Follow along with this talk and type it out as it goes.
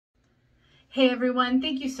Hey everyone,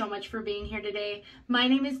 thank you so much for being here today. My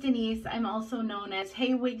name is Denise. I'm also known as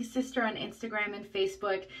heywigsister on Instagram and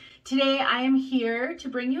Facebook. Today I am here to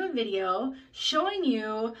bring you a video showing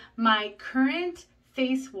you my current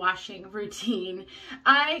face washing routine.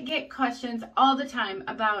 I get questions all the time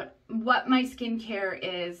about what my skincare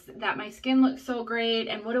is, that my skin looks so great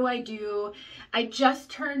and what do I do? I just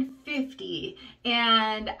turned 50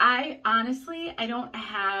 and I don't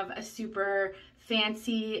have a super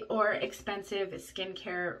fancy or expensive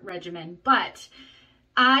skincare regimen, but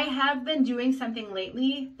I have been doing something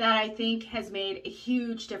lately that I think has made a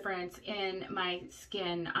huge difference in my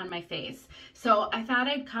skin on my face. So I thought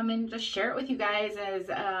I'd come and just share it with you guys as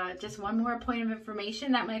just one more point of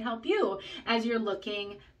information that might help you as you're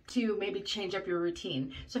looking to maybe change up your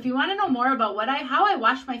routine. So if you want to know more about how I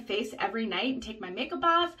wash my face every night and take my makeup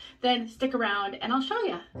off, then stick around and I'll show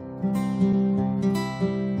you.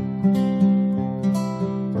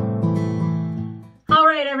 All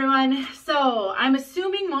right, everyone. So I'm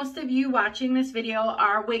assuming most of you watching this video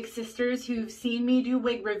are wig sisters who've seen me do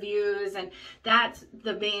wig reviews, and that's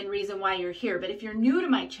the main reason why you're here. But if you're new to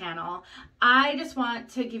my channel, I just want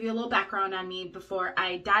to give you a little background on me before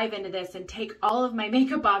I dive into this and take all of my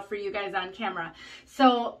makeup off for you guys on camera.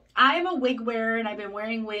 So I'm a wig wearer and I've been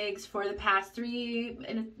wearing wigs for the past a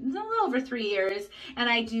little over 3 years, and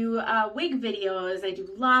I do wig videos. I do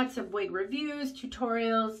lots of wig reviews,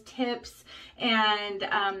 tutorials, tips, and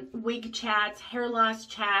wig chats, hair loss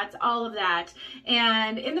chats, all of that.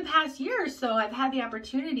 And in the past year or so, I've had the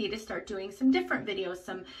opportunity to start doing some different videos,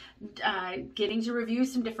 getting to review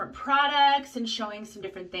some different products and showing some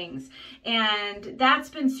different things. And that's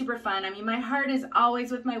been super fun. I mean, my heart is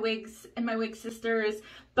always with my wigs and my wig sisters,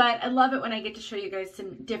 but I love it when I get to show you guys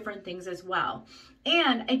some different things as well.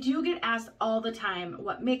 And I do get asked all the time,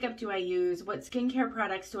 what makeup do I use? What skincare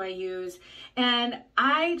products do I use? And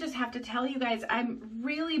I just have to tell you guys, I'm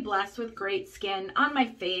really blessed with great skin on my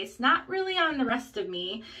face, not really on the rest of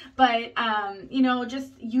me, but you know,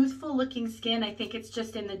 just youthful looking skin. I think it's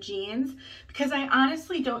just in the genes, because I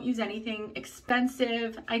honestly don't use anything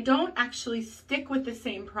expensive. I don't actually stick with the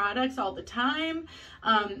same products all the time.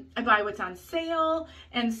 I buy what's on sale,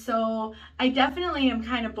 and so I definitely am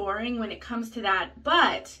kind of boring when it comes to that.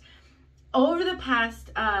 But over the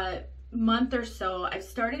past month or so, I've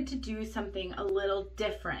started to do something a little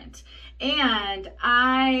different, and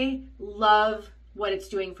I love what it's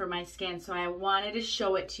doing for my skin, so I wanted to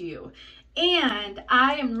show it to you. And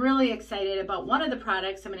I am really excited about one of the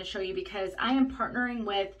products I'm going to show you, because I am partnering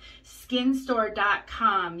with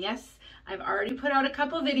skinstore.com. Yes, I've already put out a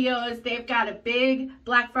couple videos. They've got a big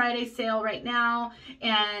Black Friday sale right now,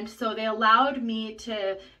 and so they allowed me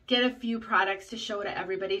to get a few products to show to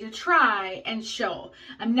everybody to try and show.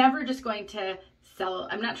 I'm never just going to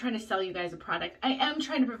I'm not trying to sell you guys a product. I am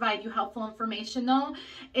trying to provide you helpful information though.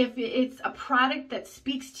 If it's a product that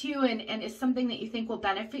speaks to you and is something that you think will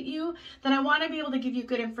benefit you, then I want to be able to give you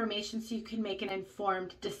good information so you can make an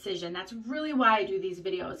informed decision. That's really why I do these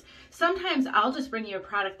videos. Sometimes I'll just bring you a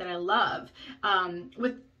product that I love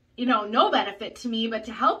with, you know, no benefit to me, but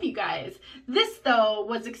to help you guys. This though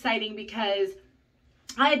was exciting because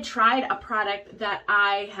I had tried a product that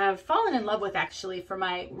I have fallen in love with actually for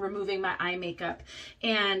removing my eye makeup,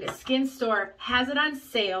 and Skin Store has it on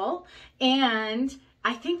sale, and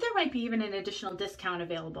I think there might be even an additional discount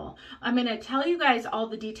available. I'm going to tell you guys all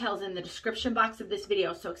the details in the description box of this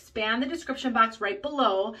video, so expand the description box right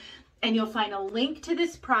below and you'll find a link to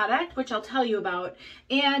this product, which I'll tell you about.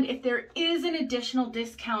 And if there is an additional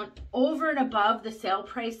discount over and above the sale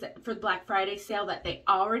price for the Black Friday sale that they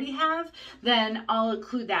already have, then I'll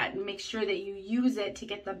include that and make sure that you use it to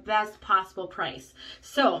get the best possible price.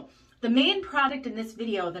 So the main product in this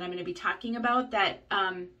video that I'm going to be talking about that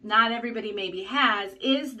not everybody maybe has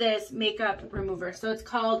is this makeup remover. So it's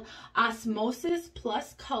called Osmosis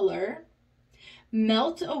Plus Color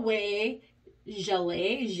Melt Away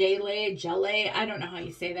Gelee, I don't know how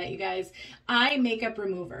you say that, you guys, eye makeup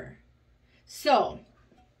remover. So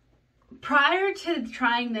prior to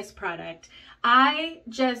trying this product, I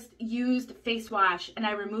just used face wash and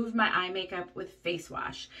I removed my eye makeup with face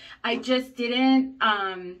wash. I just didn't,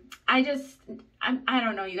 I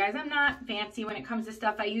don't know, you guys, I'm not fancy when it comes to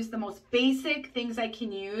stuff. I use the most basic things I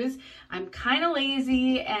can use. I'm kind of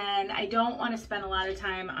lazy and I don't want to spend a lot of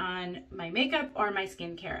time on my makeup or my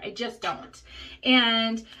skincare. I just don't.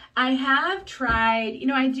 And I have tried, you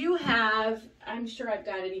know, I do have, I'm sure I've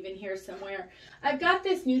got it even here somewhere. I've got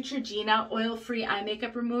this Neutrogena oil-free eye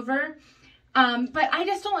makeup remover. But I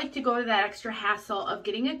just don't like to go to that extra hassle of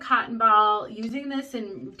getting a cotton ball, using this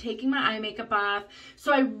and taking my eye makeup off.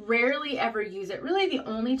 So I rarely ever use it. Really the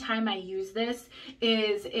only time I use this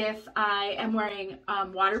is if I am wearing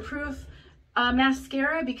waterproof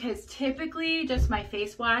mascara, because typically just my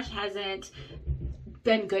face wash hasn't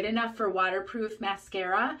been good enough for waterproof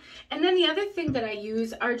mascara. And then the other thing that I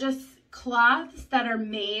use are just cloths that are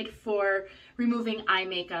made for removing eye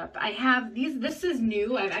makeup. I have these, this is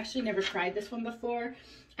new. I've actually never tried this one before.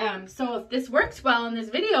 So if this works well in this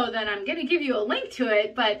video, then I'm going to give you a link to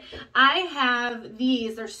it. But I have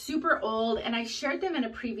these, they're super old, and I shared them in a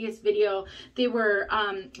previous video. They were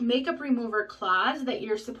makeup remover cloths that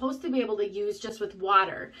you're supposed to be able to use just with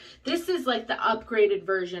water. This is like the upgraded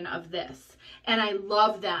version of this, and I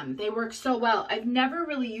love them. They work so well. I've never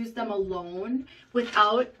really used them alone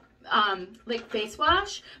without like face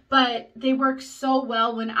wash, but they work so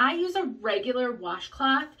well when I use a regular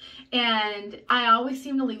washcloth, and I always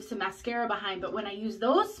seem to leave some mascara behind. But when I use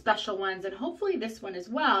those special ones, and hopefully this one as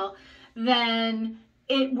well, then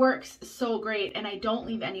it works so great and I don't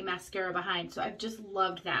leave any mascara behind. So I've just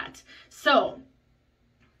loved that. So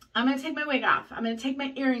I'm going to take my wig off. I'm going to take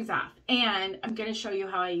my earrings off, and I'm going to show you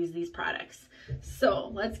how I use these products.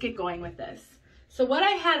 So let's get going with this. So what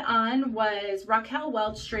I had on was Raquel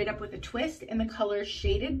Welch Straight Up with a Twist in the color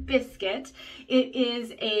Shaded Biscuit. It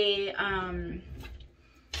is a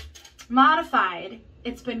modified.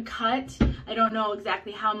 It's been cut. I don't know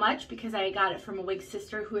exactly how much because I got it from a wig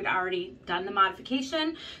sister who had already done the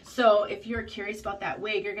modification. So if you're curious about that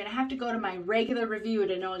wig, you're going to have to go to my regular review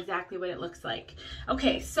to know exactly what it looks like.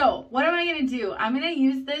 Okay, so what am I going to do? I'm going to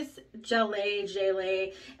use this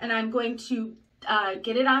Gelee, and I'm going to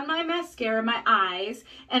get it on my mascara, my eyes,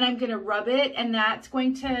 and I'm going to rub it, and that's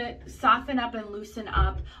going to soften up and loosen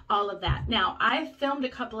up all of that. Now, I filmed a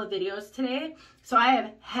couple of videos today, so I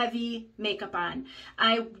have heavy makeup on.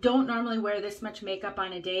 I don't normally wear this much makeup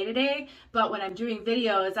on a day-to-day, but when I'm doing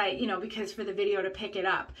videos, because for the video to pick it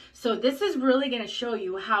up. So this is really going to show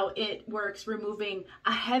you how it works removing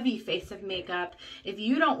a heavy face of makeup. If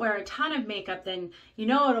you don't wear a ton of makeup, then you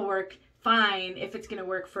know it'll work fine if it's going to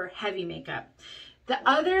work for heavy makeup. The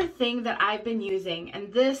other thing that I've been using,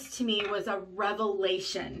 and this to me was a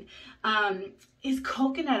revelation, is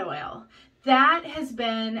coconut oil. That has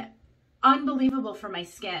been unbelievable for my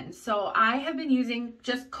skin. So I have been using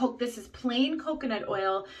just this is plain coconut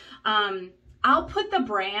oil. I'll put the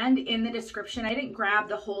brand in the description. I didn't grab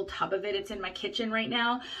the whole tub of it. It's in my kitchen right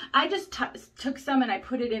now. I just took some and I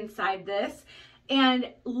put it inside this, and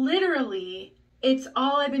literally it's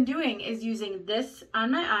all I've been doing is using this on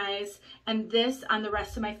my eyes and this on the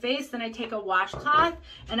rest of my face. Then I take a washcloth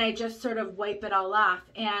and I just sort of wipe it all off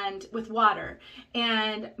and with water.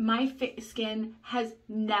 And my skin has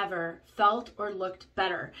never felt or looked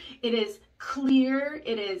better. It is clear,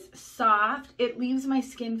 it is soft, it leaves my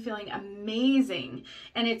skin feeling amazing.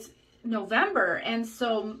 And it's November, and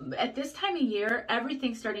so at this time of year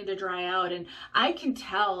everything's starting to dry out, and I can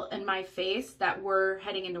tell in my face that we're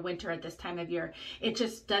heading into winter at this time of year. It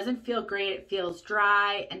just doesn't feel great. It feels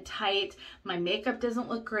dry and tight. My makeup doesn't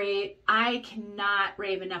look great. I cannot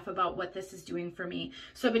rave enough about what this is doing for me.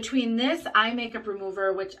 So between this eye makeup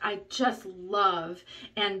remover, which I just love,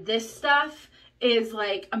 and this stuff is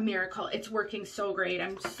like a miracle. It's working so great.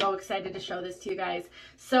 I'm so excited to show this to you guys.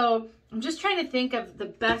 So I'm just trying to think of the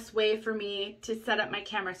best way for me to set up my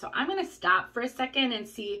camera. So I'm going to stop for a second and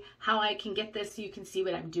see how I can get this so you can see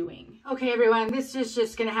what I'm doing. Okay, everyone, this is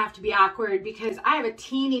just going to have to be awkward because I have a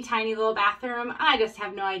teeny tiny little bathroom. I just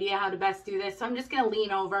have no idea how to best do this. So I'm just going to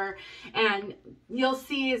lean over and you'll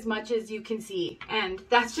see as much as you can see. And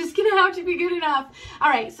that's just going to have to be good enough. All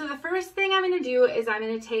right, so the first thing I'm going to do is I'm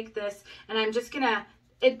going to take this and I'm just going to,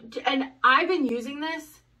 and I've been using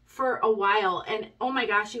this for a while, and oh my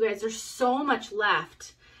gosh, you guys, there's so much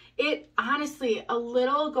left. It honestly, a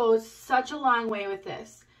little goes such a long way with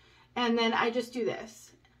this. And then I just do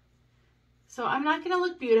this. So I'm not going to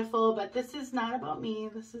look beautiful, but this is not about me.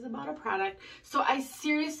 This is about a product. So I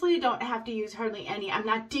seriously don't have to use hardly any. I'm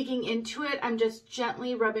not digging into it. I'm just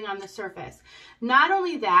gently rubbing on the surface. Not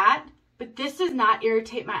only that, but this does not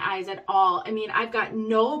irritate my eyes at all. I mean, I've got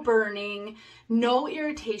no burning, no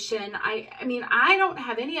irritation. I mean, I don't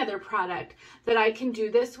have any other product that I can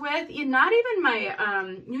do this with. Not even my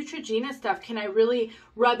Neutrogena stuff can I really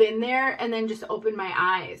rub in there and then just open my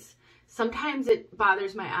eyes. Sometimes it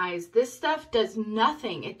bothers my eyes. This stuff does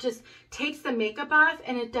nothing. It just takes the makeup off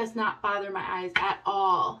and it does not bother my eyes at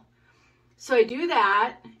all. So I do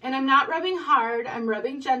that, and I'm not rubbing hard, I'm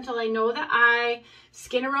rubbing gentle. I know the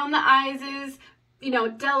skin around the eyes is you know,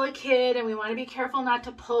 delicate and we want to be careful not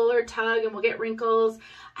to pull or tug and we'll get wrinkles.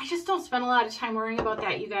 I just don't spend a lot of time worrying about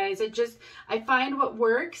that, you guys. I find what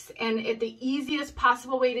works and the easiest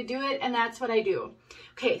possible way to do it, and that's what I do.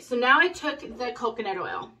 Okay, so now I took the coconut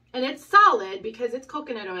oil, and it's solid because it's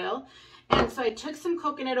coconut oil. And so I took some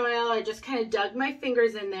coconut oil, I just kind of dug my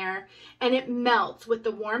fingers in there, and it melts. With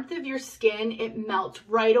the warmth of your skin, it melts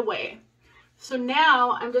right away. So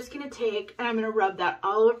now I'm just going to take and I'm going to rub that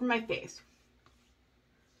all over my face.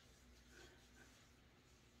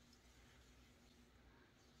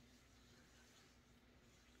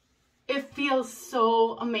 It feels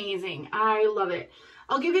so amazing. I love it.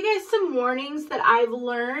 I'll give you guys some warnings that I've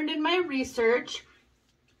learned in my research,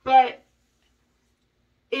 but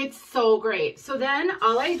it's so great. So then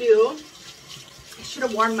all I do, I should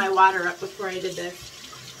have warmed my water up before I did this.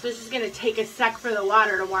 So this is going to take a sec for the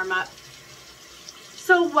water to warm up.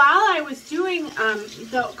 So while I was doing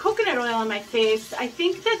the coconut oil on my face, I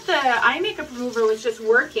think that the eye makeup remover was just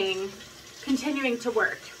working, continuing to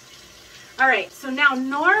work. All right, so now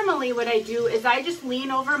normally what I do is I just lean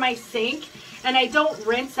over my sink and I don't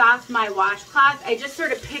rinse off my washcloth. I just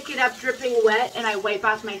sort of pick it up dripping wet and I wipe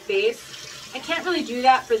off my face. I can't really do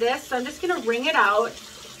that for this, so I'm just going to wring it out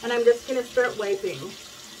and I'm just going to start wiping.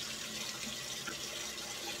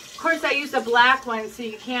 Of course, I use a black one so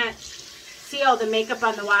you can't see all the makeup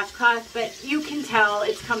on the washcloth, but you can tell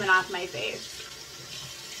it's coming off my face.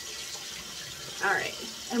 All right,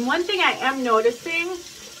 and one thing I am noticing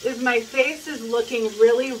is my face is looking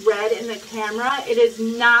really red in the camera. It is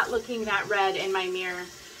not looking that red in my mirror.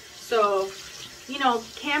 So, you know,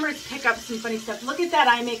 cameras pick up some funny stuff. Look at that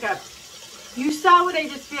eye makeup. You saw what I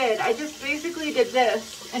just did. I just basically did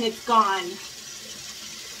this and it's gone.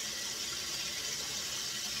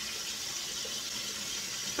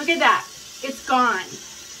 Look at that. It's gone.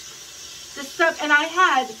 This stuff, and I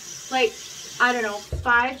had like, I don't know,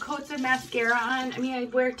 5 coats of mascara on. I mean, I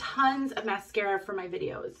wear tons of mascara for my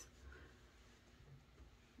videos.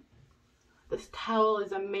 This towel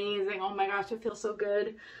is amazing. Oh my gosh, it feels so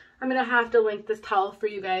good. I'm going to have to link this towel for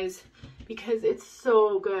you guys because it's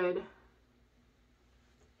so good.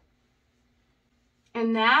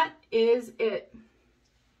 And that is it.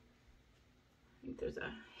 I think there's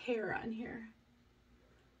a hair on here.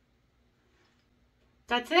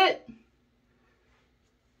 That's it.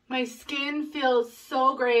 My skin feels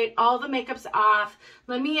so great. All the makeup's off.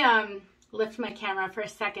 Let me lift my camera for a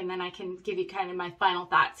second, then I can give you kind of my final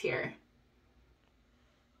thoughts here.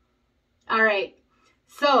 All right.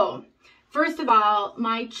 So, first of all,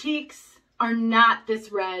 my cheeks are not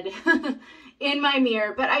this red in my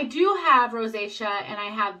mirror, but I do have rosacea and I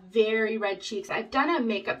have very red cheeks. I've done a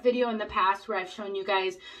makeup video in the past where I've shown you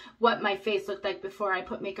guys what my face looked like before I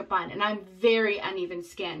put makeup on, and I'm very uneven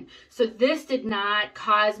skin. So this did not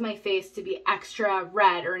cause my face to be extra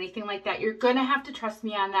red or anything like that. You're gonna have to trust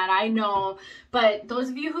me on that, I know, but those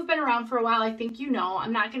of you who've been around for a while, I think you know.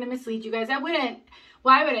 I'm not gonna mislead you guys.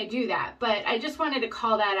 Why would I do that? But I just wanted to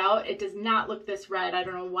call that out. It does not look this red. I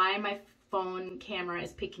don't know why my phone camera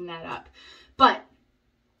is picking that up. But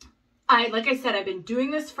like I said, I've been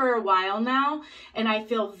doing this for a while now, and I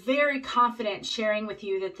feel very confident sharing with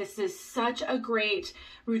you that this is such a great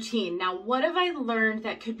routine. Now, what have I learned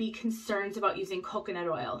that could be concerns about using coconut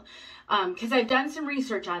oil? Because I've done some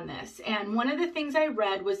research on this, and one of the things I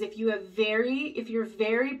read was if you're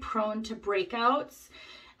very prone to breakouts,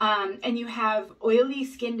 and you have oily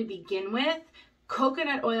skin to begin with,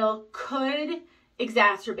 coconut oil could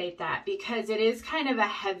exacerbate that because it is kind of a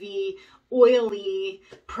heavy, oily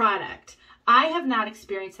product. I have not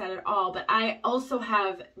experienced that at all, but I also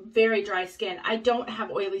have very dry skin. I don't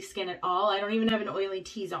have oily skin at all. I don't even have an oily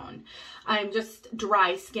T-zone. I'm just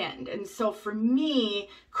dry skinned. And so for me,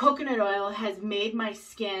 coconut oil has made my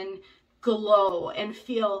skin glow and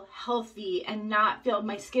feel healthy and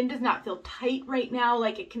my skin does not feel tight right now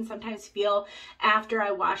like it can sometimes feel after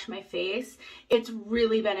I wash my face. It's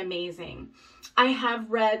really been amazing. I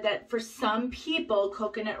have read that for some people,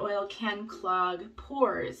 coconut oil can clog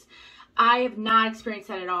pores. I have not experienced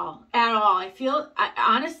that at all.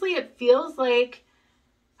 Honestly, it feels like,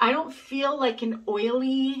 I don't feel like an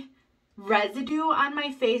oily residue on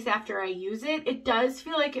my face after I use it. It does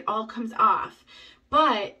feel like it all comes off,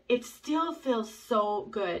 but it still feels so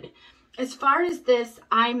good. As far as this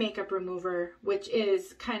eye makeup remover, which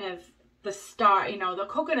is kind of the star, you know, the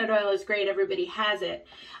coconut oil is great. Everybody has it.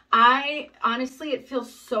 Honestly, it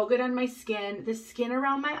feels so good on my skin. The skin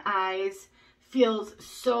around my eyes feels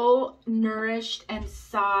so nourished and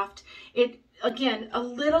soft. Again, a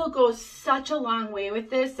little goes such a long way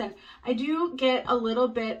with this, and I do get a little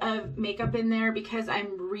bit of makeup in there because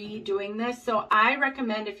I'm redoing this. So I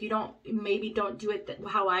recommend, if you maybe don't do it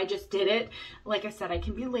how I just did it, like I said, I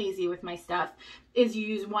can be lazy with my stuff, is you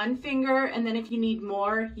use one finger, and then if you need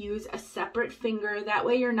more, use a separate finger. That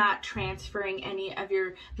way you're not transferring any of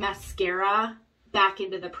your mascara back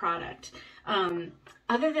into the product.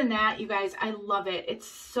 Other than that, you guys, I love it. It's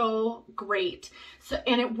so great.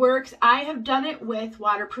 And it works. I have done it with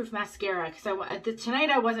waterproof mascara because tonight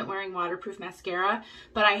I wasn't wearing waterproof mascara,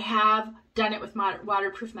 but I have done it with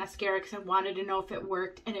waterproof mascara because I wanted to know if it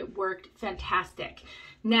worked, and it worked fantastic.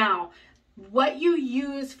 Now, what you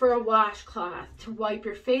use for a washcloth to wipe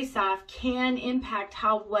your face off can impact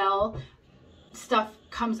how well stuff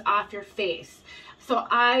comes off your face. So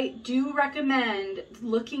I do recommend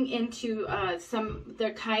looking into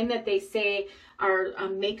the kind that they say are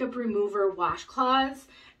makeup remover washcloths.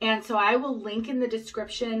 And so I will link in the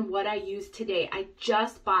description what I used today. I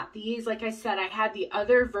just bought these. Like I said, I had the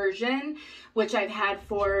other version, which I've had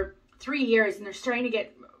for 3 years, and they're starting to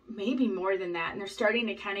get maybe more than that, and they're starting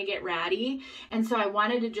to kind of get ratty. And so I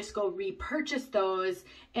wanted to just go repurchase those,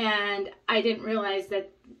 and I didn't realize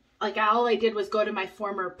that, like, all I did was go to my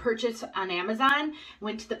former purchase on Amazon,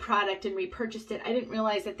 went to the product and repurchased it. I didn't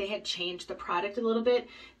realize that they had changed the product a little bit.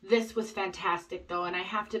 This was fantastic though, and I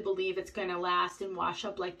have to believe it's going to last and wash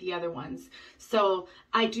up like the other ones. So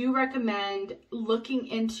I do recommend looking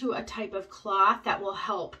into a type of cloth that will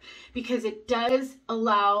help, because it does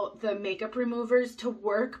allow the makeup removers to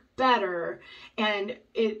work better, and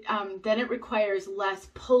then it requires less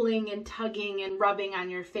pulling and tugging and rubbing on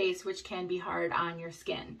your face, which can be hard on your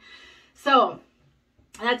skin. So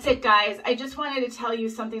that's it, guys. I just wanted to tell you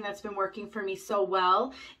something that's been working for me so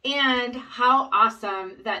well, and how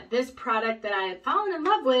awesome that this product that I had fallen in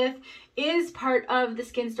love with is part of the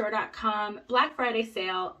skinstore.com Black Friday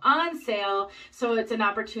sale, on sale. So it's an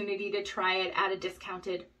opportunity to try it at a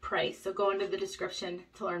discounted price. So go into the description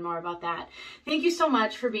to learn more about that. Thank you so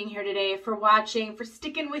much for being here today, for watching, for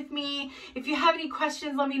sticking with me. If you have any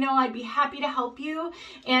questions, let me know. I'd be happy to help you.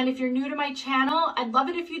 And if you're new to my channel, I'd love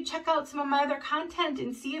it if you'd check out some of my other content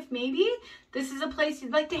and see if maybe this is a place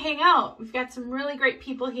you'd like to hang out. We've got some really great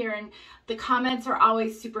people here, and the comments are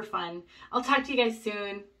always super fun. I'll talk to you guys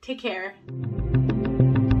soon. Take care.